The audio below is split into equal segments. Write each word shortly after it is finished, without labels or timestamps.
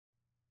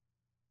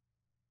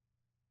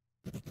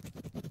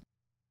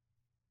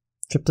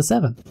Chapter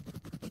 7.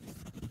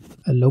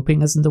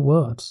 Eloping isn't the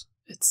word.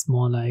 It's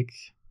more like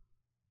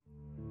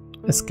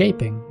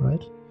escaping,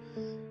 right?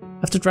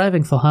 After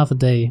driving for half a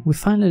day, we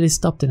finally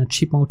stopped in a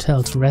cheap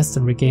motel to rest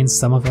and regain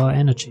some of our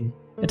energy.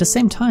 At the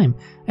same time,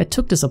 I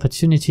took this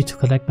opportunity to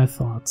collect my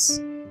thoughts.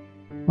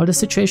 While the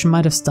situation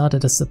might have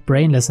started as a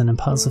brainless and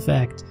impulsive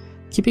act,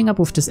 keeping up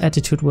with this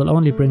attitude will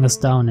only bring us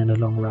down in the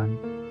long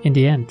run. In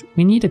the end,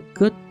 we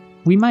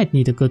might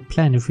need a good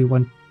plan if we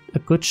want a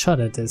good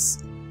shot at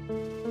this.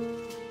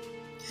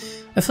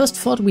 I first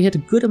thought we had a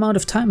good amount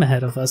of time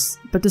ahead of us,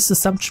 but this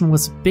assumption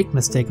was a big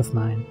mistake of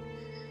mine.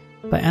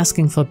 By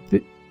asking for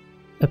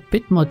a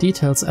bit more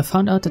details, I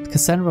found out that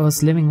Cassandra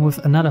was living with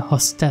another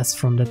hostess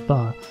from that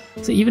bar,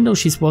 so even though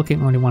she's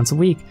working only once a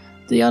week,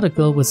 the other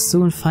girl will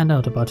soon find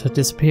out about her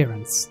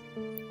disappearance.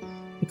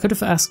 I could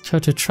have asked her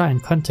to try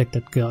and contact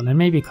that girl and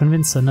maybe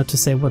convince her not to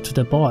say a word to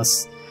the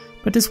boss,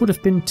 but this would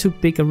have been too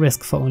big a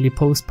risk for only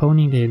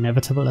postponing the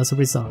inevitable as a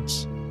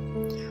result.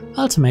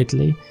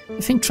 Ultimately,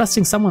 I think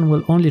trusting someone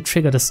will only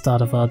trigger the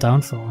start of our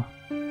downfall. ...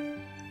 I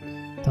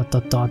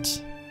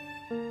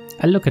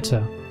look at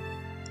her.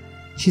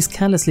 She's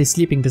carelessly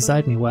sleeping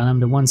beside me while I'm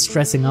the one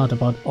stressing out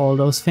about all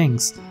those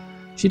things.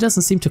 She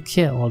doesn't seem to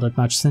care all that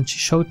much since she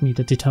showed me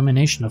the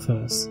determination of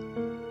hers.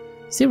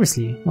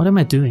 Seriously, what am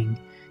I doing?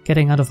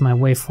 Getting out of my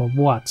way for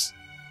what?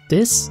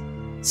 This?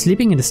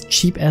 Sleeping in this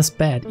cheap-ass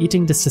bed,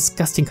 eating this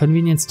disgusting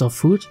convenience store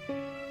food?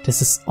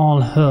 This is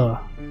all her.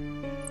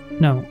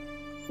 No,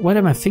 what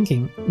am I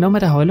thinking? No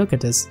matter how I look at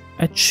this,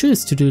 I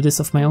choose to do this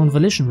of my own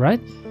volition, right?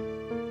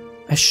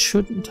 I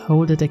shouldn't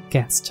hold it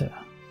against her.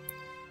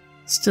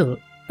 Still,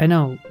 I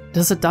know,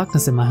 there's a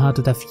darkness in my heart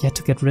that I've yet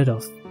to get rid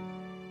of.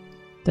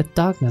 That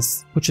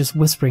darkness which is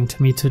whispering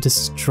to me to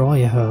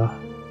destroy her.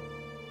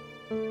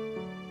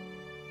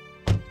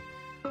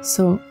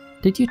 So,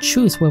 did you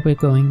choose where we're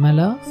going, my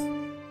love?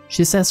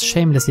 She says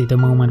shamelessly the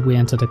moment we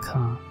enter the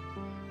car.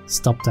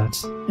 Stop that,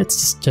 it's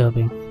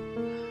disturbing.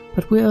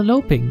 But we're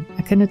eloping,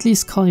 I can at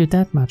least call you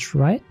that much,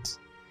 right?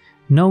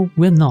 No,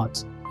 we're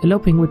not.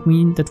 Eloping would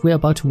mean that we're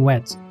about to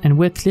wed, and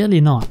we're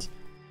clearly not.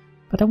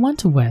 But I want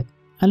to wed.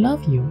 I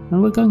love you, and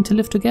we're going to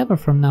live together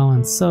from now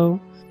on, so...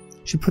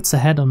 She puts her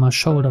head on my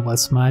shoulder while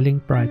smiling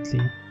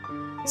brightly.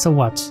 So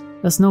what?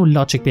 There's no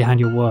logic behind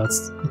your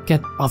words.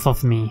 Get off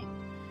of me.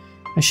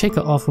 I shake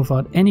her off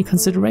without any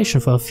consideration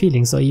for her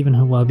feelings or even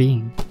her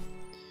well-being.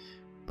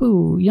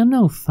 Boo, you're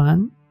no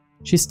fun.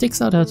 She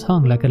sticks out her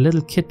tongue like a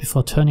little kid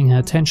before turning her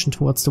attention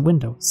towards the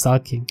window,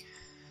 sulking.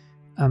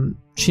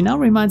 She now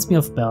reminds me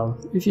of Belle,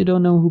 if you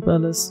don't know who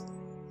Belle is.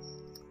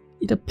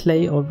 Either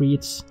play or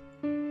read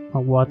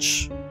or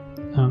watch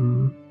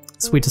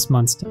Sweetest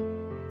Monster.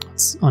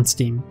 It's on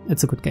Steam.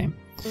 It's a good game.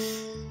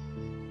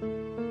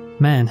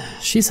 Man,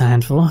 she's a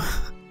handful.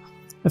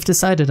 We've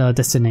decided our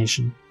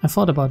destination. I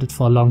thought about it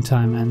for a long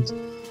time, and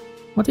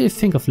what do you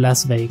think of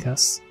Las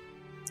Vegas?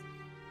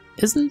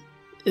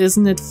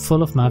 Isn't it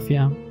full of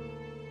mafia?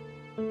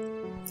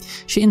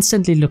 She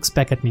instantly looks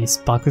back at me,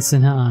 sparkles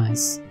in her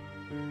eyes.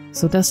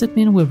 So does it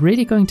mean we're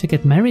really going to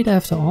get married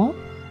after all?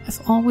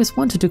 I've always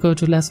wanted to go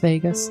to Las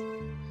Vegas.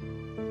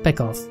 Back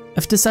off.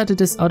 I've decided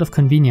this out of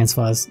convenience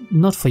for us,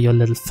 not for your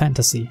little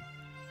fantasy.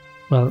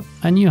 Well,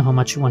 I knew how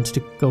much you wanted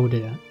to go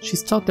there.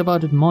 She's talked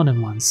about it more than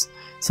once,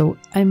 so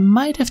I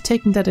might have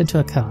taken that into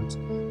account.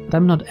 But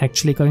I'm not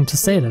actually going to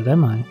say that,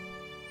 am I?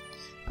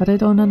 But I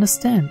don't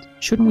understand.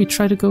 Shouldn't we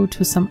try to go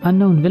to some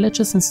unknown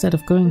villages instead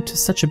of going to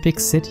such a big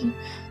city?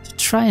 To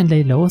try and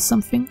lay low or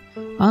something?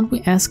 Aren't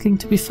we asking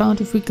to be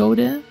found if we go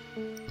there?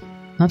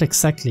 Not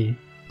exactly.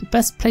 The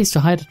best place to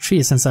hide a tree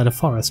is inside a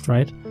forest,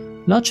 right?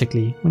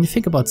 Logically, when you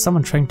think about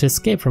someone trying to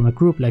escape from a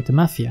group like the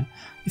Mafia,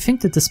 you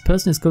think that this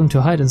person is going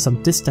to hide in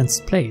some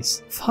distant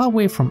place, far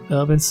away from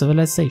urban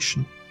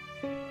civilization.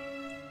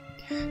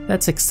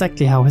 That's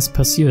exactly how his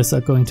pursuers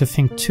are going to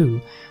think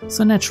too,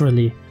 so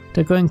naturally,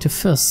 they're going to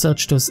first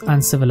search those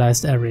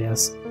uncivilized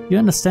areas. You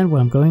understand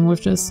where I'm going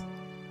with this?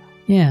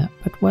 Yeah,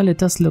 but while it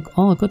does look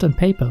all good on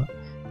paper,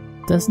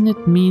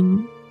 doesn't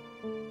mean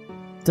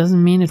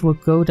it will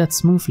go that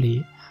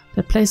smoothly.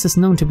 That place is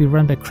known to be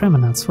run by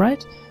criminals,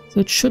 right?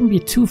 So it shouldn't be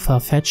too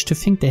far-fetched to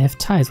think they have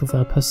ties with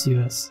our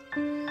pursuers.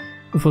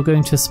 If we're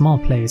going to a small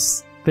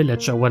place,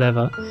 village or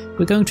whatever,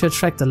 we're going to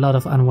attract a lot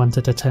of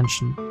unwanted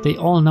attention. They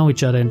all know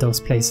each other in those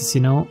places,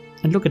 you know?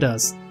 And look at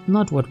us,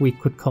 not what we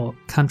could call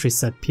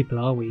countryside people,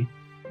 are we?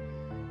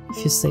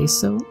 If you say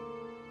so.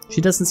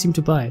 She doesn't seem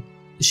to buy it.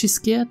 Is she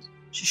scared?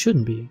 She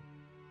shouldn't be.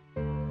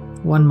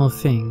 One more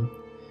thing.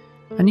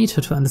 I need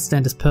her to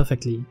understand this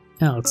perfectly,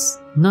 else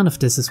none of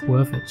this is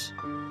worth it.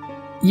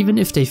 Even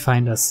if they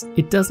find us,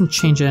 it doesn't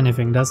change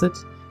anything, does it?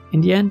 In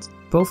the end,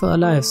 both our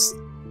lives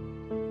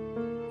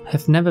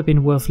have never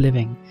been worth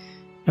living.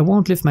 I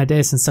won't live my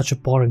days in such a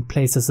boring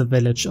place as a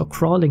village or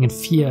crawling in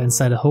fear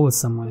inside a hole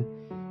somewhere.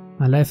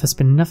 My life has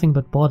been nothing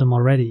but boredom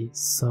already,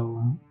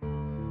 so...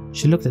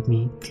 She looked at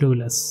me,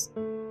 clueless.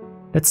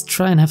 Let's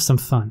try and have some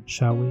fun,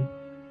 shall we?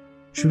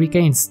 She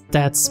regains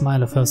that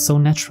smile of hers so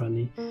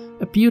naturally.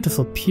 A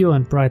beautiful, pure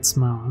and bright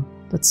smile.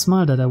 That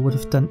smile that I would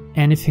have done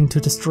anything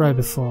to destroy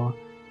before.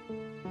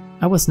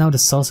 I was now the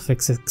source of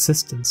its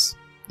existence.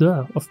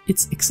 Of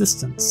its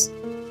existence.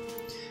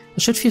 I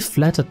should feel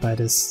flattered by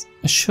this.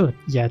 I should,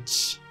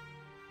 yet...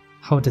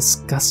 How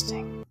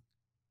disgusting.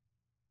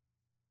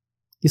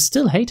 You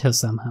still hate her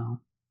somehow.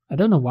 I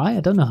don't know why,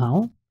 I don't know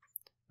how,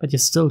 but you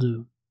still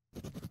do.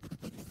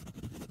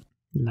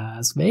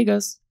 Las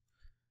Vegas.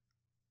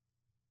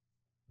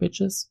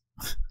 Bitches.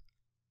 It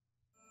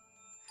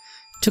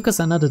took us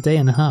another day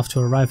and a half to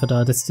arrive at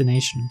our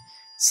destination,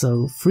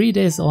 so 3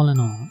 days all in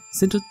all.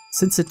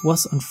 Since it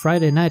was on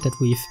Friday night that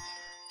we've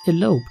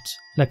eloped,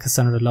 like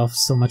Cassandra loves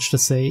so much to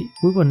say,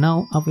 we were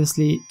now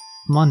obviously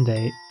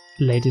Monday,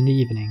 late in the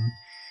evening.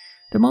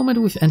 The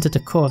moment we've entered the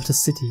core of the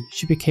city,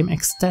 she became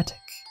ecstatic.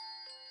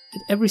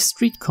 At every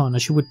street corner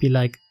she would be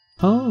like,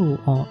 "Oh,"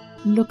 or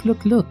 "Look,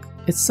 look, look,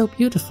 it's so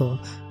beautiful,"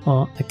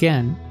 or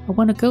again, "I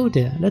wanna go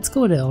there, let's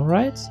go there,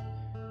 alright?"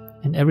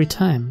 And every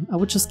time, I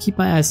would just keep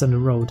my eyes on the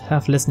road,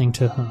 half listening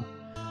to her.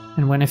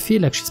 And when I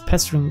feel like she's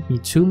pestering me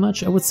too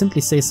much, I would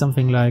simply say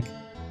something like,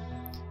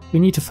 "We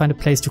need to find a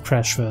place to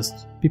crash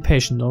first. Be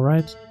patient,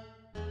 alright?"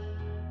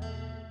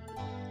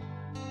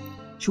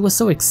 She was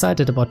so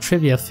excited about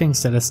trivia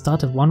things that I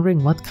started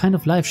wondering what kind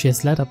of life she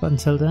has led up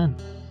until then.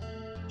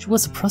 She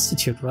was a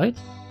prostitute, right?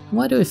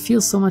 Why do I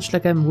feel so much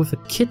like I'm with a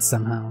kid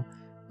somehow?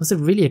 Was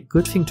it really a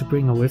good thing to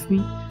bring her with me?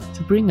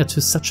 To bring her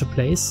to such a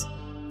place?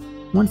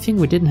 One thing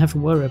we didn't have to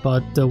worry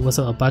about though was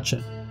our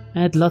budget. I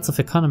had lots of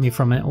economy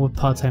from my old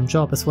part-time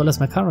job as well as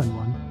my current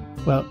one.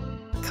 Well,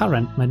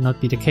 current might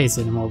not be the case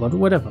anymore, but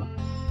whatever.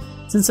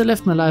 Since I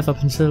left my life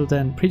up until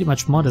then pretty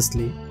much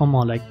modestly, or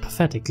more like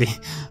pathetically,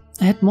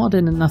 I had more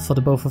than enough for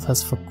the both of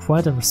us for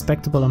quite a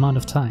respectable amount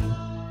of time.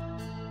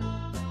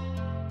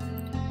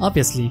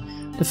 Obviously,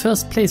 the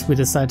first place we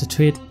decided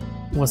to hit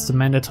was the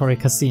mandatory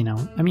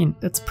casino. I mean,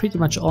 that's pretty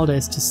much all there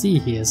is to see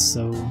here,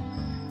 so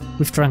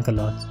we've drunk a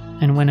lot.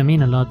 And when I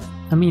mean a lot,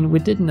 I mean we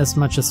didn't as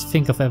much as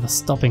think of ever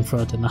stopping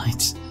for the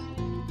night.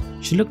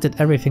 She looked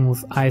at everything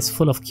with eyes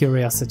full of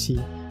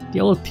curiosity. The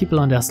old people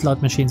on their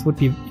slot machines would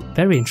be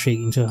very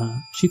intriguing to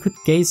her. She could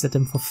gaze at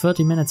them for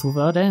 30 minutes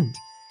without end.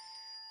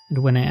 And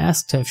when I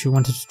asked her if she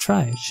wanted to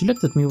try, she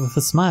looked at me with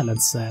a smile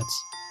and said,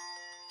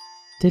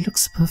 "They look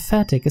so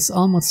pathetic, it's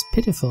almost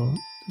pitiful.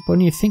 But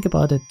when you think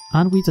about it,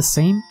 aren't we the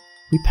same?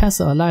 We pass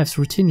our lives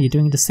routinely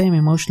doing the same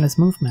emotionless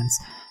movements,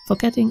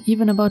 forgetting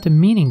even about the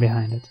meaning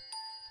behind it.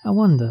 I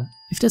wonder,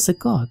 if there's a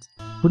God,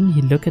 wouldn't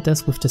he look at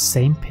us with the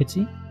same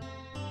pity?"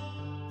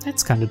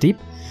 That's kinda deep.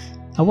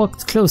 I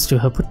walked close to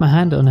her, put my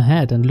hand on her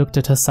head and looked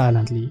at her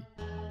silently.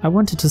 I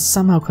wanted to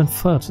somehow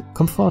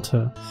comfort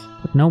her,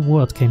 but no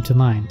word came to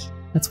mind.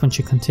 That's when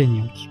she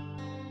continued.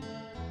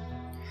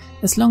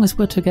 "As long as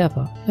we're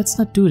together, let's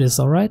not do this,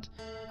 alright?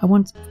 I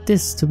want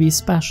this to be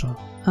special.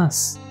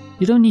 Us.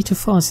 You don't need to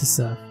force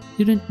yourself.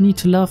 You don't need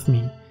to love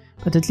me.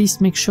 But at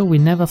least make sure we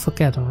never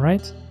forget,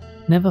 alright?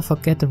 Never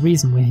forget the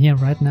reason we're here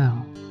right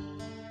now."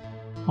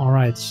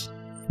 Alright.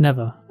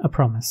 Never. I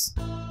promise.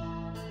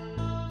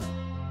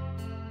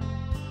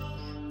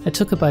 I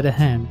took her by the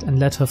hand and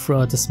led her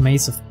throughout this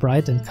maze of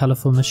bright and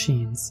colorful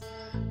machines.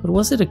 But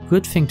was it a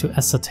good thing to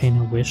ascertain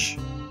her wish?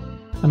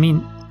 I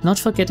mean, not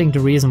forgetting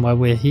the reason why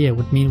we're here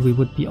would mean we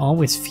would be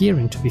always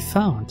fearing to be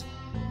found,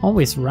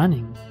 always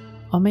running,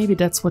 or maybe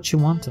that's what she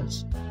wanted.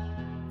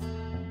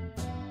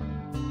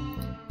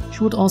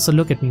 She would also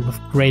look at me with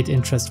great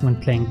interest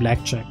when playing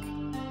blackjack.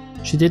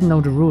 She didn't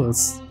know the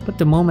rules, but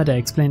the moment I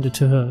explained it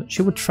to her,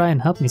 she would try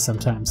and help me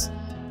sometimes,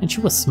 and she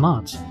was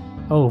smart.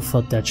 Oh,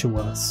 for that she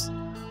was.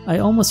 I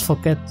almost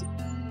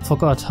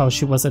forgot how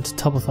she was at the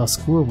top of our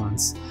school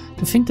once.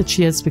 To think that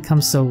she has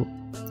become so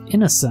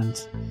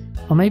innocent.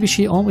 Or maybe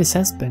she always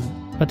has been,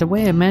 but the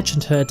way I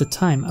imagined her at the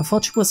time, I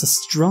thought she was a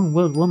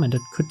strong-willed woman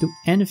that could do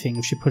anything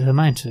if she put her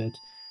mind to it.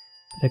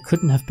 But I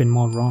couldn't have been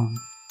more wrong.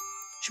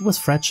 She was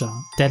fragile,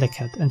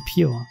 delicate and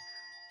pure.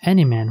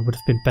 Any man would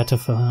have been better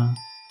for her.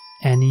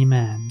 Any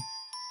man.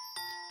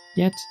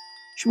 Yet,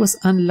 she was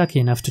unlucky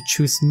enough to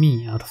choose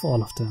me out of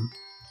all of them.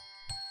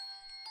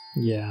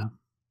 Yeah.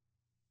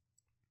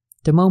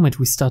 The moment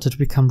we started to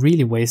become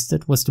really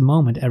wasted was the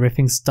moment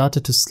everything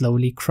started to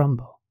slowly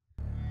crumble.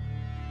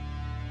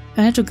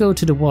 I had to go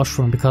to the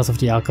washroom because of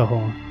the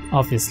alcohol,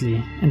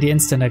 obviously, and the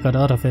instant I got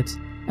out of it,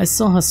 I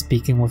saw her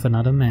speaking with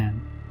another man.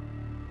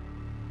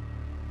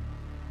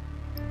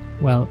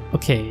 Well,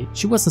 okay,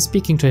 she wasn't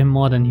speaking to him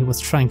more than he was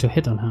trying to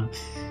hit on her,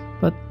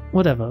 but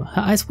whatever,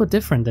 her eyes were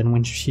different than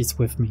when she's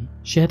with me.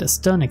 She had a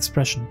stern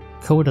expression,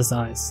 cold as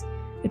ice.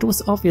 It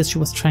was obvious she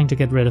was trying to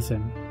get rid of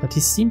him, but he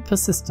seemed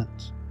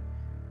persistent.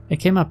 I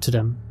came up to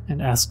them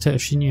and asked her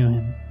if she knew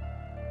him.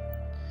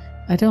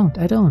 I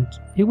don't.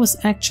 He was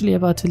actually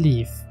about to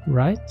leave,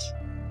 right?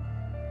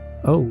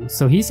 Oh,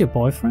 so he's your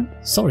boyfriend?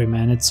 Sorry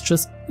man, it's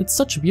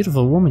such a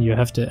beautiful woman you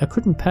have there. I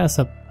couldn't pass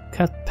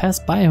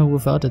by her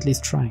without at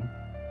least trying.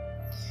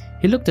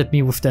 He looked at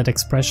me with that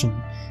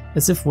expression,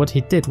 as if what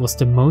he did was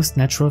the most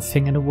natural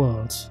thing in the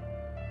world.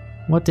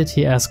 What did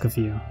he ask of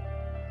you?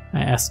 I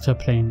asked her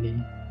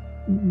plainly.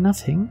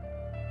 Nothing.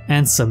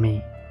 Answer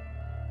me.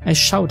 I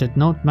shouted,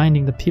 not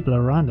minding the people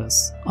around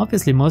us.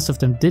 Obviously most of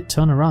them did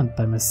turn around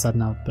by my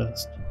sudden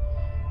outburst.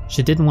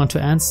 She didn't want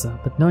to answer,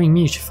 but knowing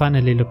me, she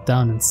finally looked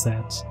down and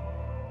said,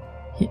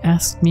 "He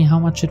asked me how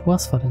much it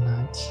was for the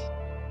night."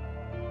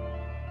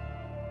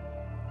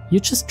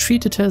 "You just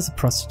treated her as a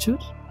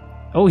prostitute?"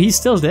 "Oh, he's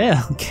still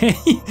there, okay."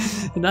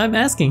 And I'm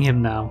asking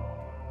him now.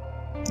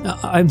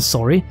 "I'm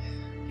sorry,"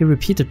 he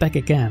repeated back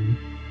again.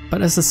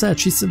 "But as I said,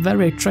 she's a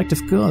very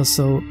attractive girl,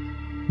 so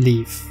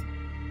leave,"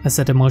 I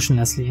said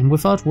emotionlessly, and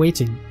without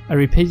waiting, I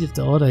repeated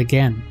the order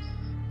again.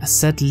 I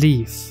said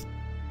leave.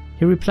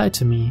 He replied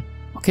to me,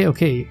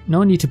 Okay,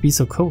 no need to be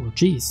so cold,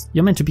 jeez,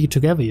 you're meant to be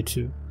together, you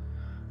two."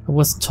 "I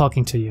wasn't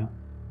talking to you.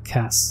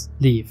 Cass,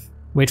 leave.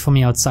 Wait for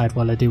me outside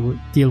while I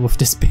deal with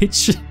this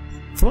bitch."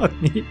 Fuck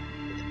me.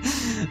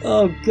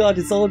 Oh god,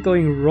 it's all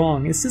going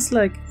wrong. Is this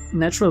like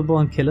natural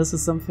born killers or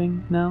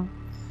something now?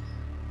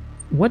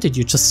 What did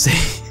you just say?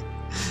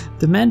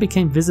 The man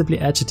became visibly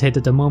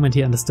agitated the moment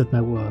he understood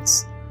my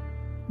words.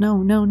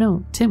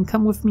 No, Tim,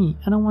 come with me.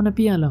 I don't want to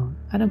be alone.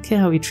 I don't care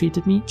how he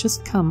treated me.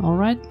 Just come,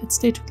 alright? Let's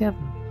stay together."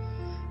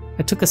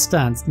 I took a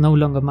stance, no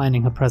longer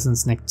minding her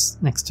presence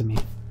next to me.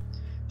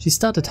 She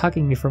started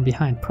hugging me from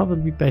behind,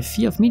 probably by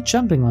fear of me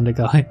jumping on the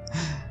guy.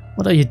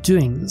 "What are you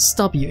doing?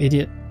 Stop, you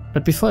idiot."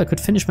 But before I could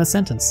finish my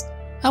sentence,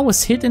 I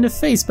was hit in the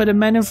face by the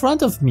man in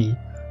front of me.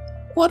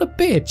 What a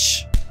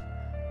bitch!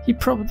 He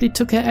probably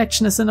took her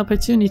action as an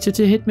opportunity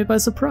to hit me by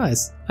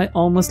surprise. I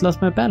almost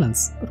lost my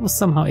balance, but was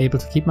somehow able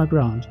to keep my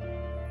ground.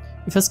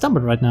 If I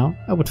stumbled right now,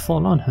 I would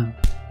fall on her.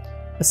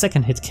 A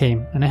second hit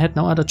came, and I had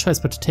no other choice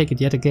but to take it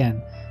yet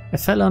again. I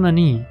fell on her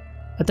knee.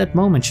 At that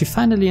moment, she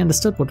finally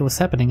understood what was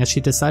happening as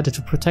she decided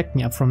to protect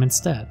me up from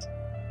instead.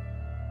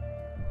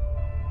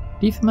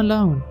 "Leave him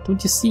alone.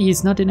 Don't you see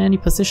he's not in any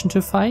position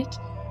to fight?"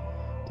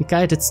 The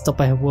guy did stop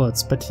by her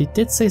words, but he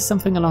did say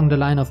something along the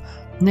line of,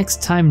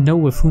 "Next time know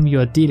with whom you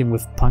are dealing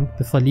with, punk,"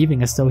 before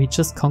leaving as though he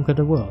just conquered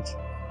the world.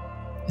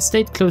 I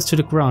stayed close to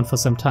the ground for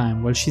some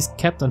time while she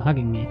kept on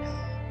hugging me.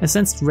 I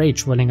sensed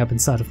rage welling up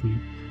inside of me,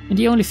 and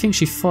the only thing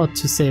she thought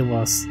to say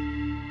was,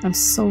 I'm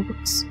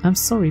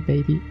sorry,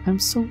 baby. I'm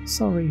so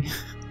sorry."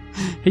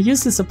 Her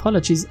useless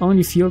apologies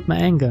only fueled my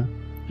anger.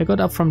 I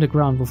got up from the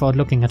ground without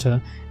looking at her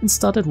and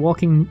started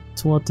walking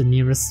towards the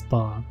nearest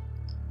bar,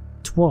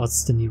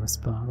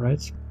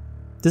 right?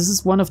 This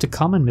is one of the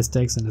common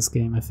mistakes in this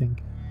game, I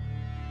think.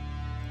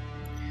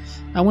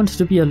 I wanted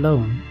to be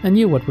alone. I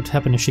knew what would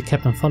happen if she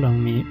kept on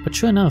following me, but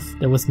sure enough,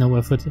 there was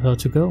nowhere for her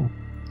to go.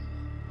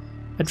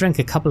 I drank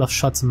a couple of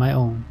shots on my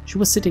own. She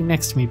was sitting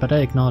next to me, but I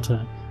ignored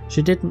her.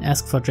 She didn't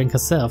ask for a drink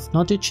herself,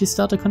 nor did she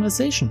start a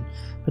conversation,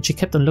 but she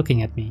kept on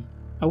looking at me.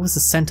 I was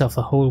the center of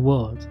the whole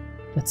world.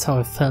 That's how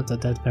I felt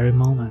at that very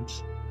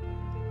moment.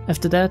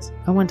 After that,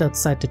 I went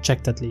outside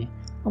dejectedly.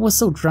 I was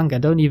so drunk I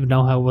don't even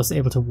know how I was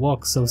able to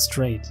walk so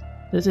straight.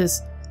 That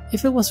is,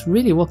 if it was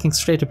really walking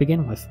straight to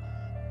begin with.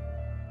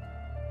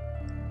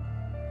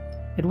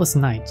 It was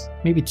night,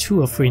 maybe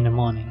 2 or 3 in the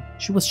morning.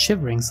 She was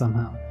shivering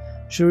somehow.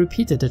 She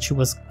repeated that she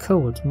was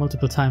cold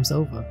multiple times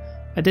over.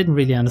 I didn't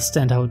really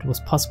understand how it was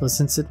possible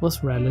since it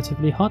was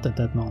relatively hot at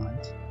that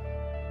moment.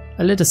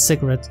 I lit a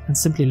cigarette and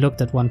simply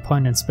looked at one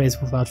point in space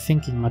without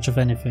thinking much of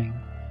anything.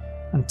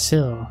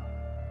 Until...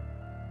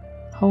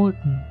 Hold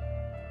me. ...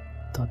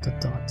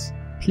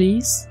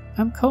 Please?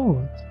 I'm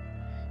cold.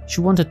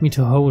 She wanted me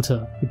to hold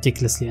her,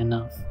 ridiculously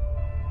enough.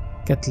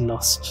 Get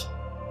lost.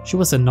 She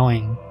was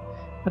annoying.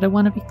 But I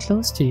want to be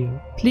close to you.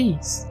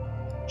 Please.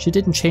 She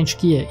didn't change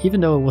gear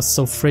even though I was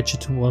so frigid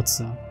towards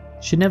her.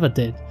 She never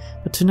did,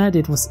 but tonight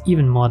it was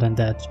even more than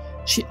that.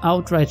 She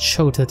outright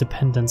showed her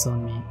dependence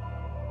on me.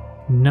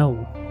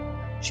 No.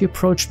 She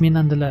approached me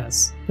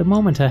nonetheless. The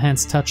moment her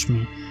hands touched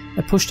me,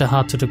 I pushed her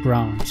hard to the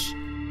ground.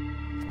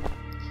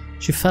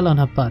 She fell on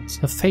her butt,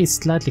 her face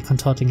slightly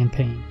contorting in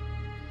pain.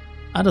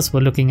 Others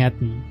were looking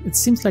at me. It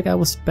seems like I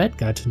was the bad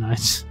guy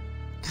tonight.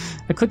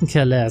 I couldn't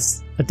care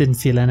less. I didn't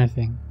feel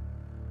anything.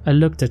 I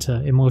looked at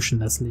her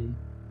emotionlessly.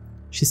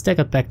 She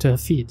staggered back to her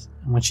feet,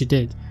 and when she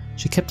did,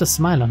 she kept a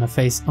smile on her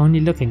face,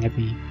 only looking at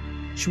me.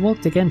 She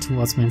walked again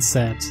towards me and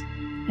said,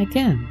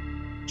 "Again."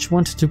 She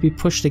wanted to be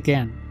pushed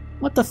again.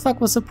 What the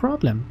fuck was the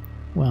problem?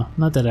 Well,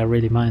 not that I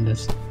really minded.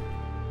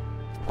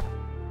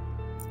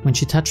 When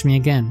she touched me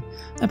again,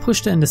 I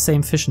pushed her in the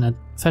same fashion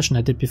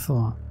I did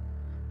before.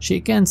 She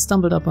again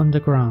stumbled up on the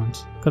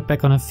ground, got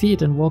back on her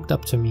feet and walked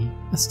up to me.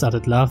 I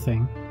started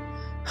laughing.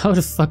 How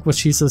the fuck was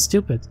she so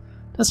stupid?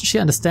 Doesn't she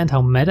understand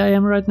how mad I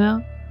am right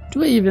now?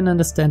 Do I even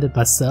understand it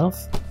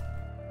myself?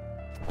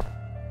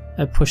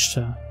 I pushed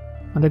her.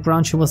 On the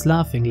ground she was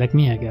laughing, like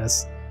me I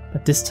guess,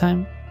 but this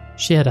time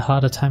she had a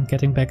harder time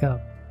getting back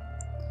up.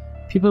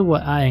 People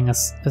were eyeing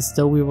us as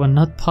though we were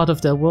not part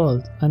of their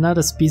world,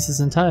 another species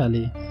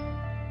entirely.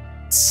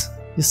 Tsk,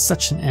 you're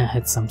such an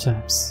airhead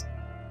sometimes.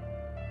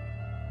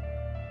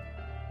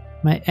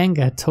 My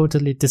anger had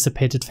totally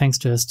dissipated thanks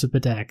to her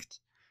stupid act.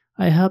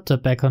 I helped her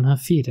back on her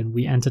feet and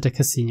we entered the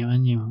casino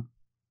anew.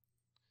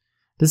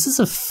 This is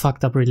a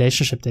fucked up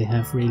relationship they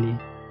have, really.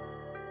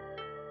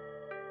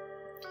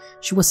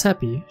 She was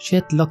happy, she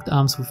had locked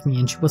arms with me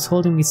and she was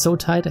holding me so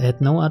tight I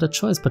had no other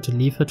choice but to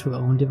leave her to her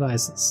own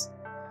devices.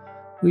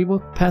 We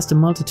walked past a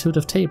multitude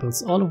of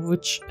tables, all of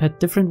which had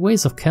different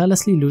ways of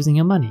carelessly losing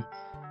your money.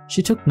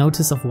 She took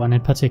notice of one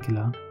in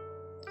particular.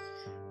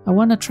 I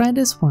wanna try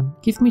this one.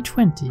 Give me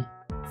 20.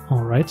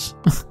 Alright.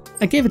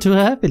 I gave it to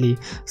her happily,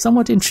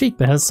 somewhat intrigued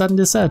by her sudden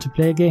desire to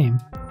play a game.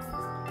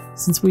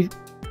 Since we've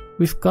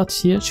got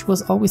here, she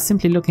was always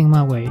simply looking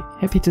my way,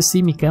 happy to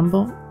see me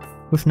gamble,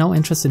 with no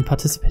interest in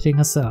participating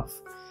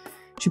herself.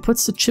 She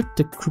puts the chip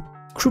the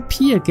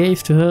croupier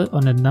gave to her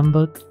on a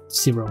number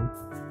 0.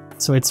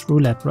 So it's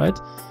roulette, right?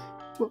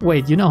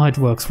 Wait, you know how it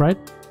works, right?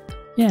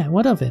 Yeah,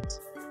 what of it?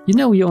 You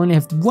know you only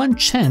have one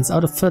chance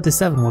out of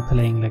 37 while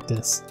playing like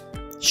this.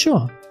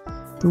 Sure.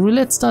 The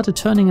roulette started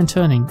turning and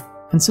turning,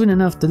 and soon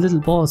enough the little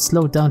ball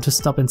slowed down to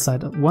stop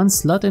inside one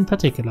slot in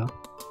particular.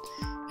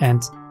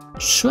 And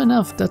sure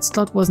enough, that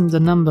slot wasn't the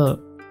number...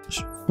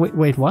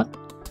 Wait, what?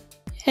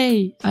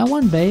 Hey, I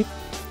won, babe.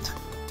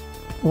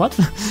 What?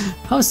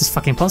 How is this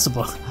fucking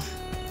possible?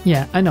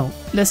 Yeah, I know,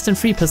 less than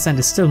 3%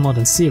 is still more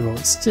than 0,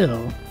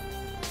 still.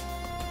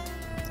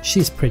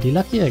 She's pretty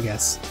lucky, I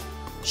guess.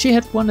 She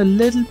had won a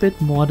little bit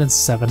more than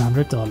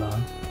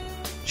 $700.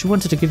 She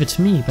wanted to give it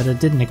to me, but I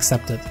didn't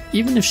accept it.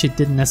 Even if she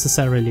didn't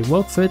necessarily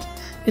work for it,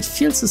 it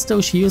feels as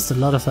though she used a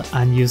lot of her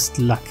unused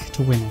luck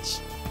to win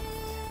it.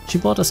 She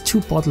bought us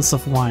 2 bottles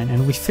of wine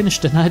and we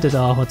finished the night at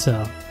our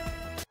hotel.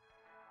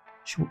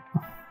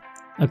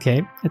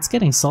 Okay, it's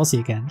getting saucy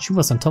again. She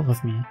was on top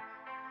of me.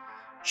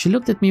 She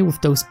looked at me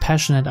with those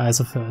passionate eyes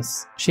of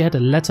hers. She had a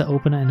letter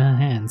opener in her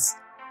hands.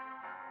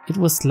 It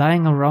was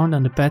lying around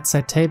on the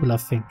bedside table, I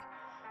think.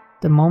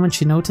 The moment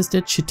she noticed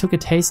it, she took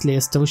it hastily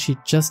as though she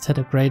just had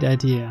a great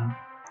idea.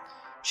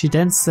 She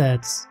then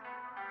said,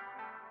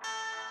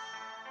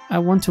 I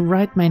want to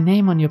write my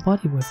name on your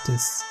body with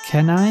this.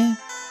 Can I?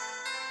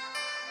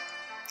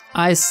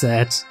 I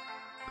said,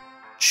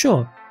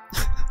 sure.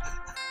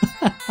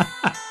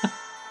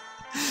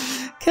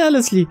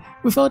 Carelessly,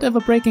 without ever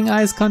breaking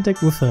eyes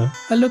contact with her,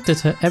 I looked at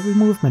her every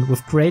movement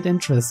with great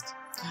interest.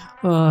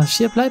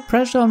 She applied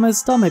pressure on my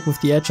stomach with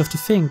the edge of the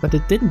thing, but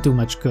it didn't do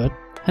much good.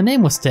 Her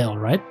name was there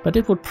alright, but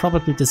it would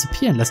probably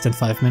disappear in less than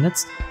 5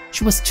 minutes.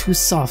 She was too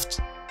soft.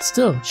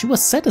 Still, she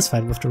was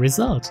satisfied with the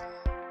result.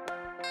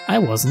 I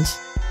wasn't.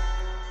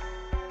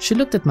 She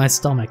looked at my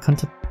stomach,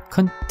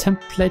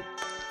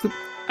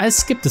 I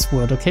skipped this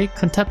word, okay?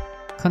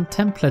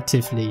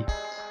 Contemplatively.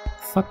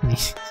 Fuck me.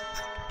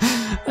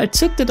 I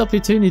took that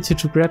opportunity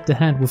to grab the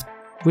hand with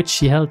which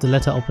she held the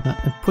letter opener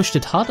and pushed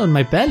it hard on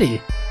my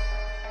belly.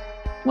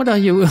 What are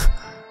you?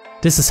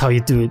 This is how you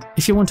do it.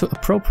 If you want to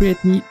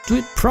appropriate me, do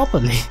it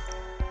properly.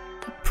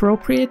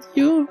 Appropriate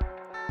you?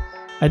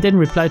 I didn't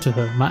reply to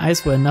her. My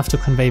eyes were enough to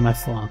convey my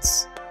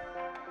thoughts.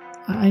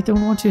 I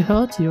don't want to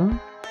hurt you.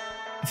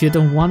 If you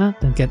don't wanna,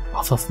 then get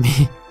off of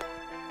me.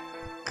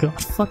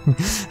 God, fuck me.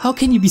 How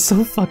can you be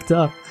so fucked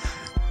up?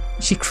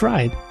 She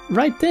cried.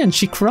 Right then,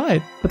 she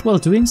cried. But while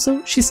doing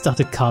so, she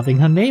started carving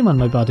her name on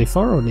my body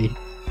thoroughly.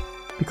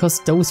 Because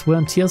those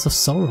weren't tears of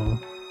sorrow.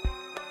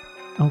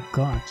 Oh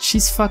god,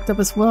 she's fucked up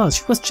as well.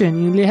 She was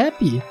genuinely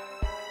happy.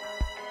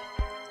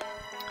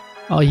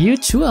 Oh, you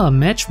two are a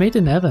match made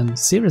in heaven.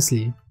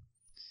 Seriously.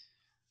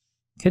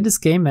 Can this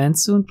game end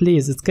soon?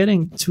 Please, it's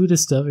getting too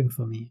disturbing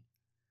for me.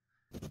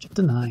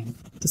 Chapter 9.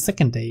 The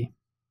second day.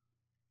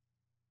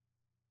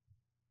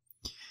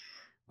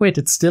 Wait,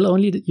 it's still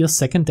only your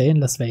second day in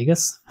Las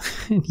Vegas?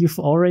 And you've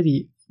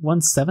already won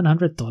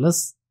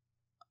 $700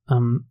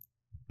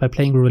 by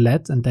playing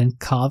roulette and then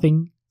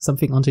carving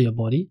something onto your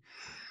body?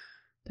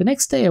 The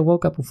next day I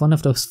woke up with one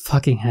of those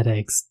fucking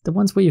headaches, the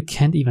ones where you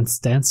can't even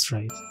stand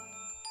straight.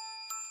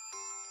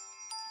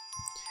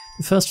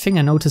 The first thing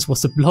I noticed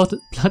was the blood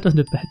on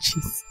the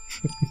bedsheets.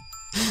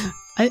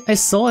 I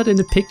saw it in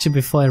the picture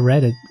before I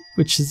read it,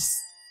 which is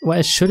why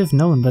I should have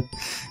known, but it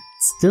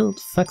still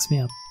fucks me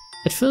up.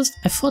 At first,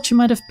 I thought she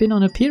might have been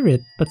on a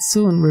period, but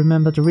soon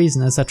remembered the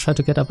reason as I tried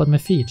to get up on my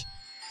feet.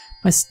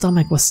 My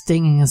stomach was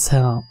stinging as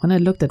hell. When I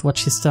looked at what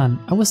she's done,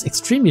 I was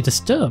extremely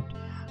disturbed.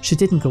 She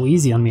didn't go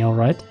easy on me,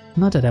 alright?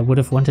 Not that I would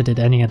have wanted it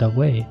any other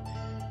way.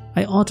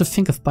 I ought to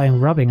think of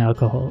buying rubbing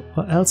alcohol,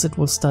 or else it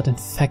will start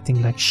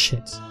infecting like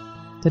shit.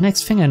 The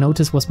next thing I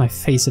noticed was my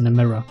face in the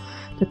mirror.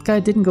 That guy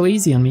didn't go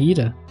easy on me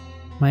either.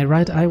 My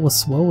right eye was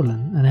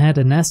swollen, and I had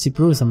a nasty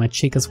bruise on my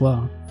cheek as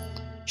well.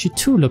 She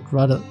too looked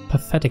rather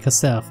pathetic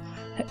herself.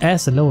 Her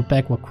ass and lower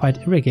back were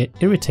quite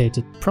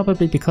irritated,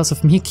 probably because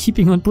of me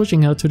keeping on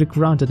pushing her to the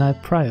ground the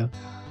night prior.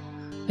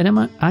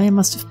 And I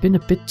must have been a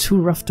bit too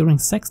rough during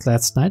sex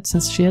last night,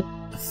 since she had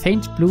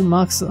faint blue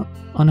marks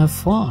on her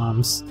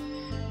forearms.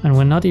 And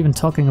we're not even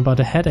talking about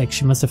a headache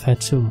she must have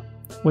had too.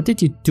 What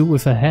did you do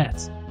with her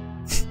head?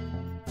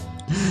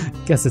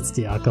 Guess it's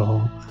the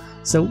alcohol.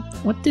 So,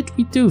 what did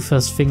we do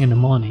first thing in the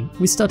morning?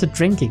 We started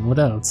drinking, what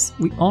else?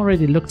 We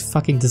already looked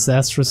fucking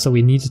disastrous, so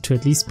we needed to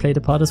at least play the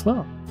part as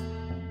well.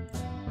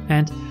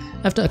 And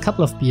after a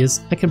couple of beers,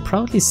 I can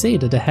proudly say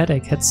that the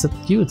headache had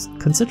subdued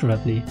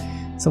considerably,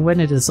 so when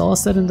it is all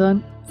said and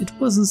done, it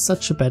wasn't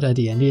such a bad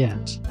idea in the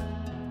end.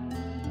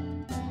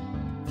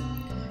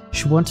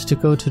 She wanted to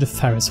go to the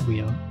Ferris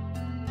wheel.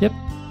 Yep,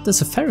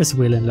 there's a Ferris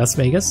wheel in Las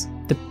Vegas.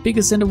 the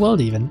biggest in the world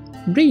even.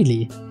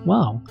 Really?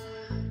 Wow.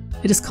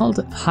 It is called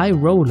a high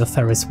roller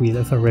Ferris wheel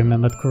if I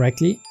remembered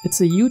correctly.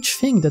 It's a huge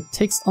thing that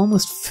takes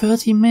almost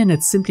 30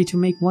 minutes simply to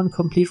make one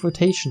complete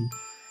rotation.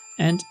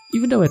 And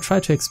even though I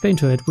tried to explain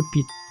to her it would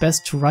be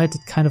best to ride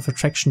that kind of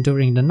attraction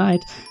during the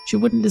night, she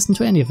wouldn't listen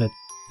to any of it,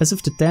 as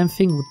if the damn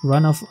thing would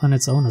run off on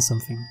its own or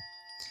something.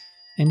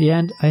 In the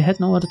end, I had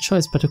no other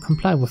choice but to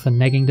comply with her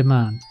nagging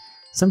demand.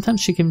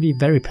 Sometimes she can be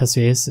very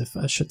persuasive,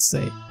 I should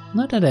say.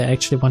 Not that I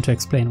actually want to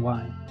explain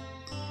why.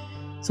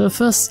 So her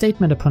first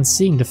statement upon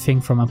seeing the thing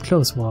from up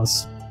close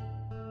was,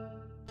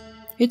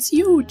 "It's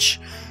huge!"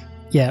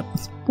 Yeah,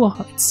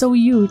 wow, it's so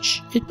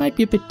huge. It might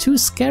be a bit too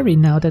scary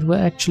now that we're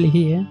actually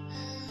here.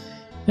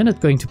 You're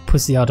not going to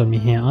pussy out on me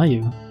here, are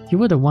you? You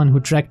were the one who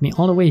dragged me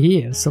all the way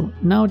here, so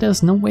now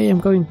there's no way I'm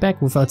going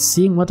back without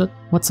seeing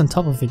what's on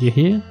top of it, you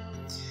hear?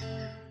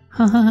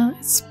 Haha,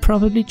 it's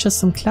probably just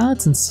some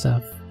clouds and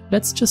stuff.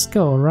 Let's just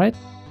go, alright?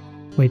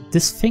 Wait,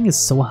 this thing is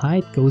so high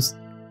it goes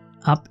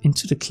up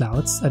into the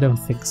clouds? I don't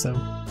think so.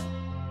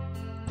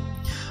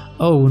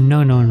 Oh,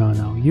 no, no, no,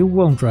 no. You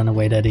won't run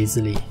away that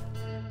easily.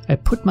 I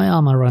put my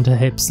arm around her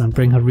hips and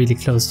bring her really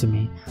close to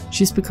me.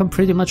 She's become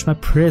pretty much my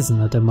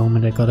prison at the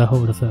moment I got a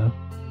hold of her.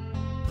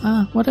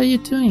 Ah, what are you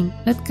doing?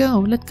 Let go,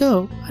 let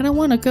go. I don't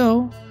want to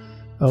go.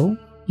 Oh,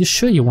 you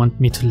sure you want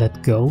me to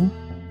let go?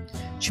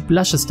 She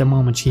blushes the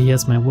moment she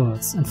hears my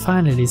words and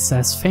finally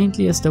says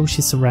faintly as though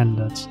she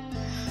surrendered.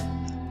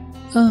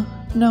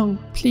 No,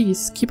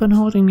 please, keep on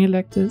holding me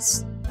like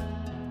this.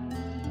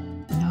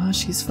 No,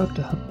 she's fucked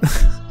up.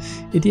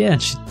 In the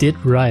end, she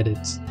did ride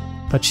it.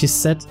 But she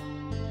sat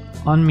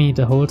on me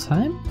the whole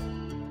time?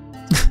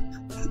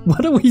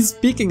 What are we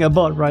speaking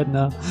about right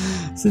now?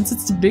 Since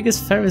it's the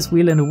biggest Ferris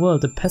wheel in the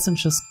world, the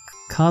passengers'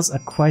 cars are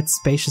quite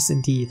spacious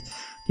indeed.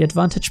 The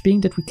advantage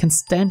being that we can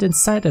stand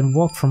inside and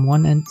walk from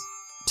one end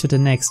to the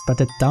next, but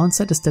the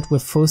downside is that we're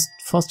forced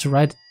to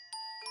ride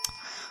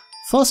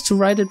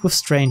it with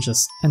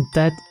strangers, and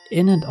that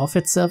in and of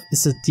itself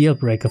is a deal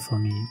breaker for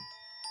me.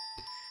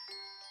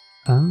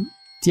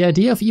 The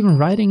idea of even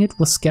riding it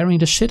was scaring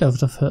the shit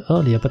out of her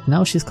earlier, but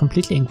now she's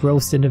completely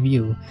engrossed in the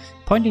view,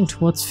 pointing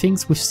towards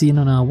things we've seen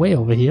on our way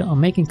over here or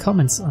making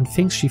comments on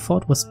things she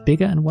thought was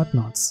bigger and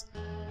whatnots.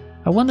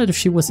 I wondered if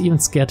she was even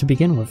scared to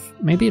begin with.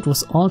 Maybe it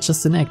was all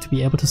just an act to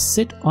be able to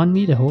sit on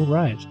me the whole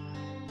ride.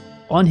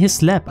 On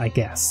his lap, I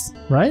guess,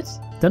 right?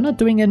 They're not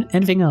doing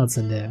anything else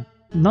in there.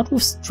 Not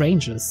with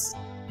strangers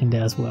in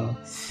there as well.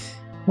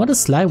 What a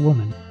sly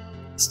woman.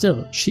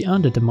 Still, she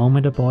earned it the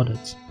moment I boarded.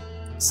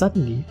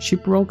 Suddenly, she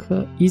broke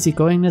her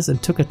easygoingness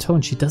and took a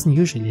tone she doesn't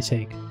usually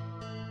take.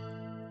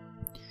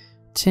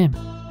 Tim,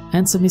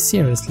 answer me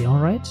seriously,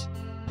 alright?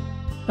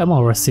 I'm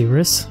always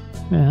serious.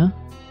 Yeah.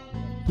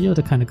 You're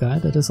the kind of guy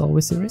that is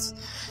always serious.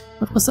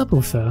 What was up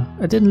with her?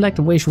 I didn't like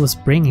the way she was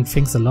bringing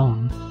things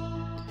along.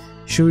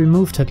 She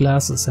removed her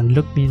glasses and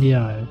looked me in the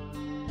eye.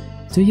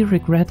 Do you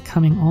regret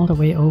coming all the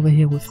way over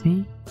here with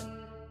me?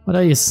 What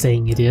are you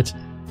saying, idiot?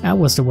 I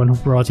was the one who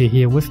brought you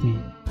here with me.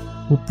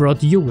 Who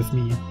brought you with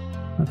me.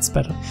 That's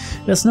better.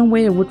 There's no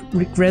way I would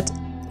regret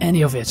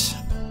any of it.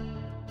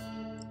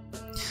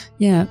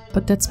 Yeah,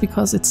 but that's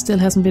because it still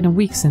hasn't been a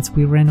week since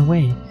we ran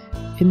away.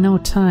 In no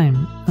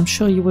time, I'm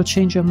sure you will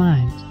change your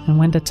mind, and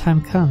when that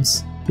time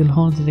comes, you'll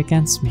hold it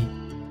against me.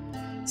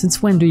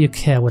 Since when do you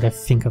care what I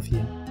think of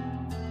you?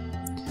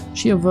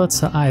 She averts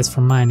her eyes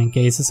from mine and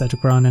gazes at the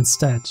ground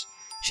instead.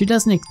 She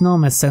doesn't ignore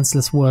my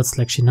senseless words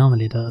like she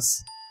normally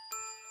does.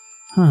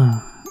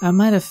 I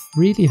might have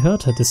really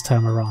hurt her this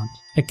time around.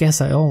 I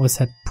guess I always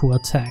had poor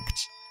tact.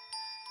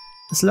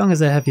 As long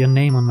as I have your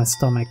name on my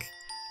stomach,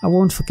 I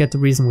won't forget the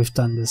reason we've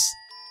done this.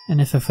 And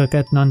if I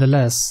forget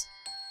nonetheless,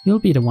 you'll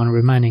be the one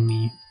reminding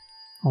me.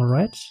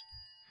 Alright?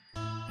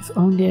 If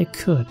only I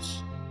could.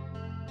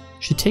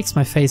 She takes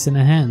my face in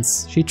her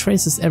hands. She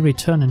traces every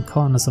turn and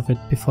corners of it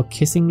before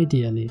kissing me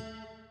dearly.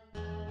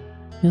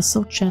 You're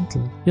so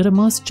gentle. You're the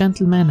most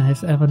gentle man I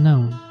have ever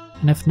known.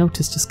 And I've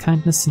noticed his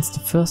kindness since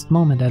the first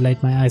moment I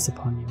laid my eyes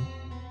upon you.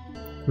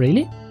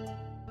 Really?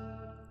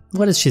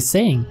 What is she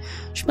saying?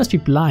 She must be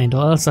blind,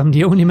 or else I'm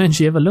the only man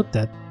she ever looked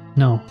at.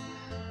 No,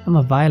 I'm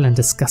a vile and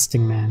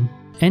disgusting man.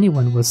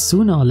 Anyone will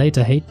sooner or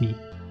later hate me,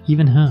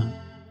 even her.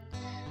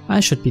 I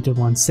should be the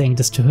one saying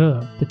this to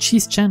her, that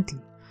she's gentle,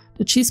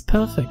 that she's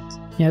perfect,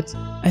 yet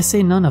I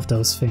say none of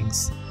those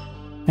things.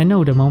 I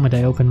know the moment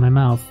I open my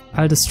mouth,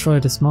 I'll destroy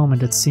this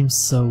moment that seems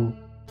so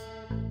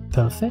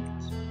perfect.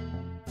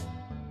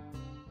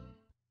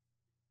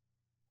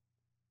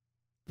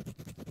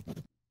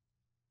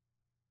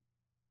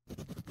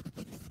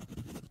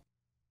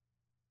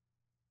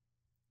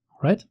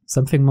 Right,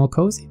 something more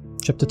cozy.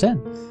 Chapter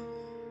 10.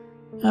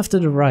 After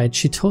the ride,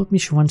 she told me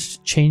she wanted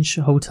to change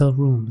hotel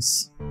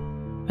rooms.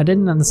 I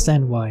didn't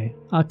understand why.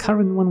 Our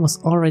current one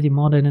was already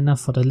more than enough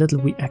for the little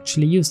we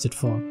actually used it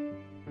for.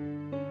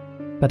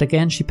 But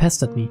again she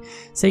pestered me,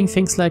 saying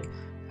things like,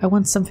 I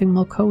want something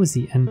more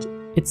cozy and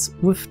it's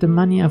with the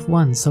money I've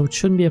won, so it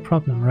shouldn't be a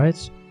problem,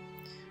 right?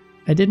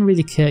 I didn't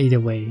really care either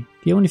way.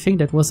 The only thing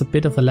that was a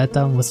bit of a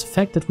letdown was the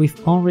fact that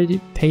we've already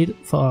paid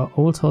for our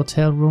old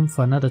hotel room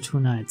for another 2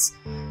 nights,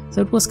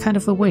 so it was kind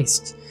of a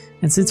waste.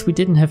 And since we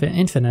didn't have an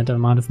infinite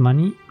amount of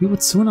money, we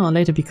would sooner or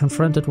later be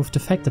confronted with the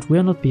fact that we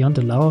are not beyond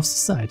the law of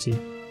society.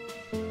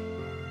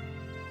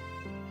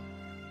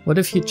 What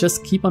if you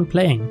just keep on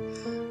playing?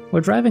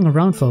 While driving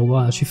around for a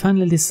while, she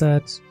finally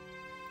said,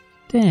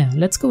 "There,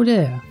 let's go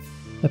there."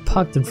 I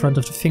parked in front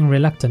of the thing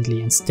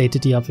reluctantly and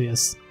stated the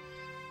obvious.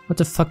 "What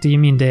the fuck do you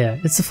mean there?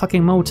 It's a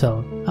fucking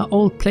motel. Our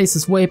old place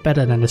is way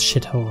better than this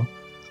shithole."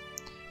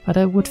 "But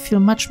I would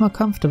feel much more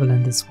comfortable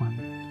in this one."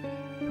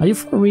 "Are you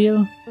for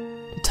real?"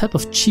 The type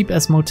of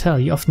cheap-ass motel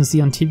you often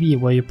see on TV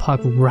where you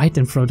park right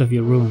in front of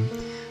your room.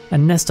 A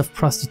nest of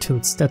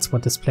prostitutes, that's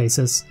what this place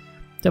is.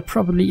 There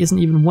probably isn't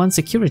even one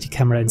security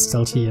camera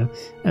installed here,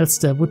 else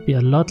there would be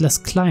a lot less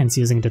clients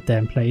using the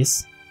damn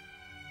place.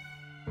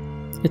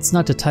 It's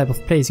not the type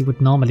of place you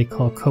would normally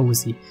call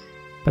cozy.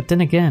 But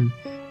then again,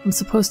 I'm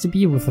supposed to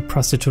be with a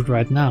prostitute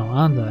right now,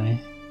 aren't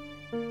I?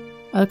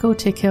 "I'll go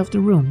take care of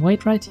the room,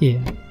 wait right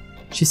here."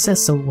 She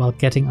says so while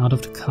getting out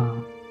of the car.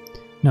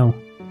 "No,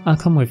 I'll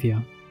come with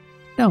you."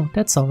 "No,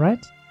 that's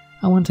alright.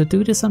 I want to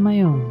do this on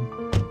my own."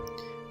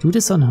 Do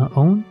this on her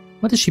own?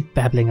 What is she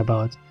babbling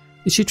about?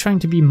 Is she trying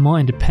to be more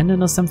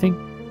independent or something?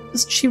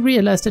 Doesn't she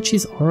realize that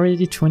she's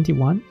already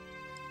 21?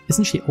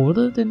 Isn't she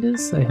older than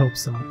this? I hope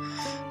so.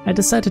 I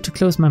decided to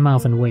close my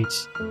mouth and wait.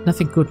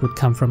 Nothing good would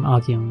come from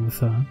arguing with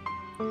her.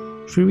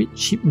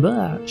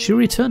 She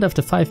returned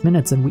after 5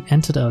 minutes and we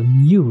entered our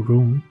new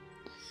room.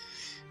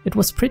 It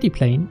was pretty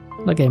plain,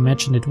 like I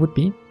imagined it would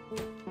be.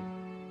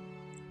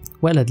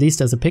 Well, at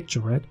least as a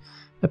picture, right?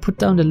 I put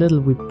down the little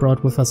we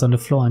brought with us on the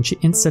floor and she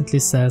instantly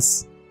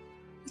says,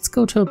 "Let's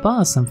go to a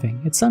bar or something,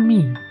 it's on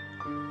me."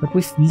 "But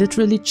we've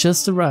literally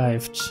just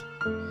arrived."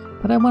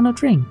 "But I want a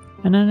drink,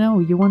 and I know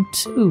you want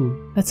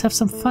too. Let's have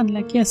some fun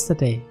like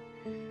yesterday."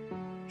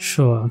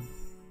 "Sure.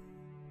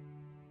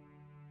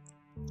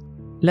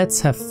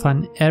 Let's have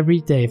fun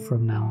every day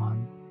from now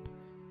on."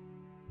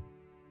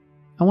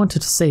 I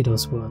wanted to say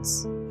those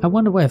words. I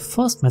wonder why I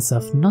forced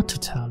myself not to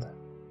tell her.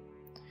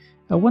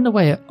 I wonder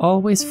why I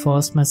always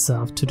forced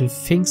myself to do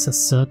things a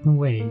certain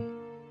way.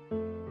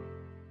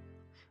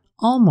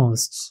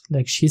 Almost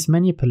like she's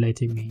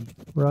manipulating me,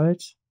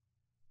 right?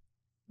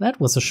 That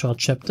was a short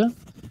chapter.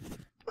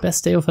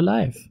 Best day of her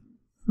life.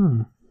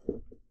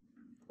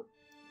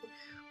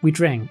 We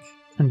drank,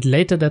 and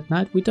later that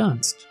night we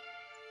danced.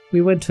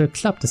 We went to a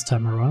club this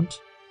time around.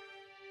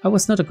 I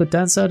was not a good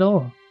dancer at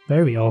all.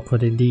 Very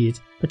awkward indeed.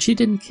 But she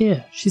didn't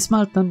care. She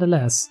smiled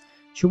nonetheless.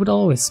 She would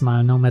always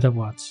smile no matter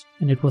what.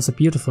 And it was a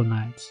beautiful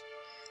night.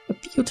 A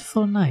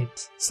beautiful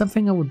night.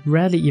 Something I would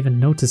rarely even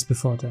notice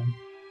before then.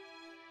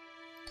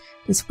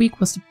 This week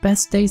was the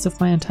best days of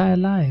my entire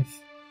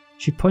life,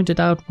 she pointed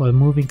out while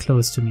moving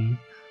close to me.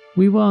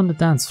 We were on the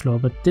dance floor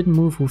but didn't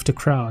move with the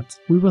crowd.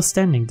 We were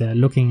standing there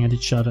looking at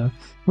each other,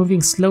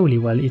 moving slowly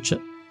while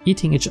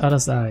eating each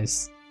other's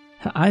eyes.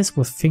 Her eyes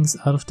were things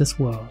out of this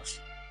world.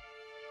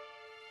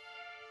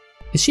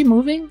 Is she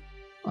moving?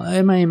 Or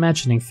am I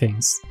imagining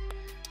things?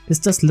 This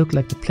does look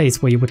like the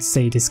place where you would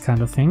say these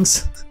kind of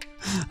things.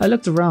 I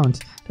looked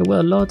around. There were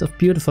a lot of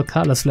beautiful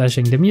colors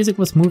flashing. The music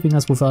was moving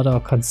us without our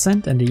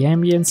consent and the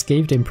ambience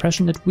gave the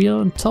impression that we are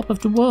on top of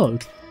the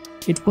world.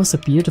 It was a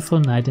beautiful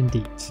night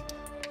indeed.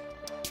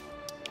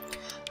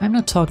 I'm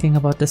not talking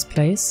about this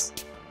place,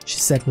 she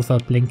said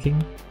without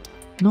blinking.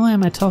 Nor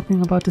am I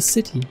talking about the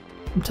city.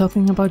 I'm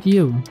talking about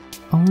you.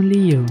 Only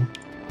you.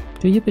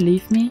 Do you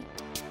believe me?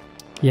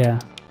 Yeah,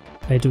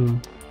 I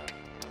do.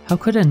 How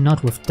could I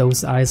not with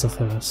those eyes of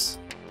hers?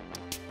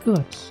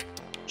 Good.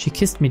 She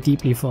kissed me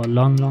deeply for a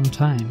long, long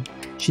time.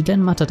 She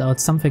then muttered out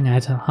something I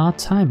had a hard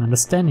time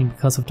understanding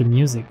because of the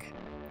music.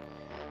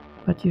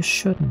 But you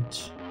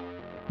shouldn't.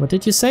 What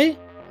did you say?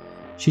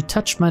 She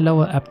touched my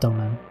lower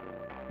abdomen.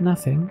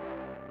 Nothing.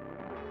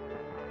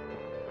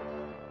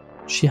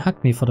 She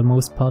hugged me for the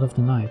most part of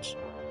the night.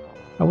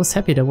 I was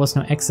happy there was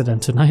no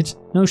accident tonight.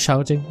 No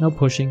shouting, no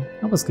pushing.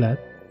 I was glad.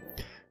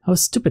 How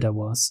stupid I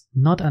was,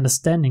 not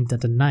understanding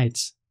that the night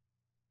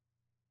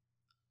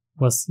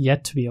was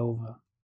yet to be over.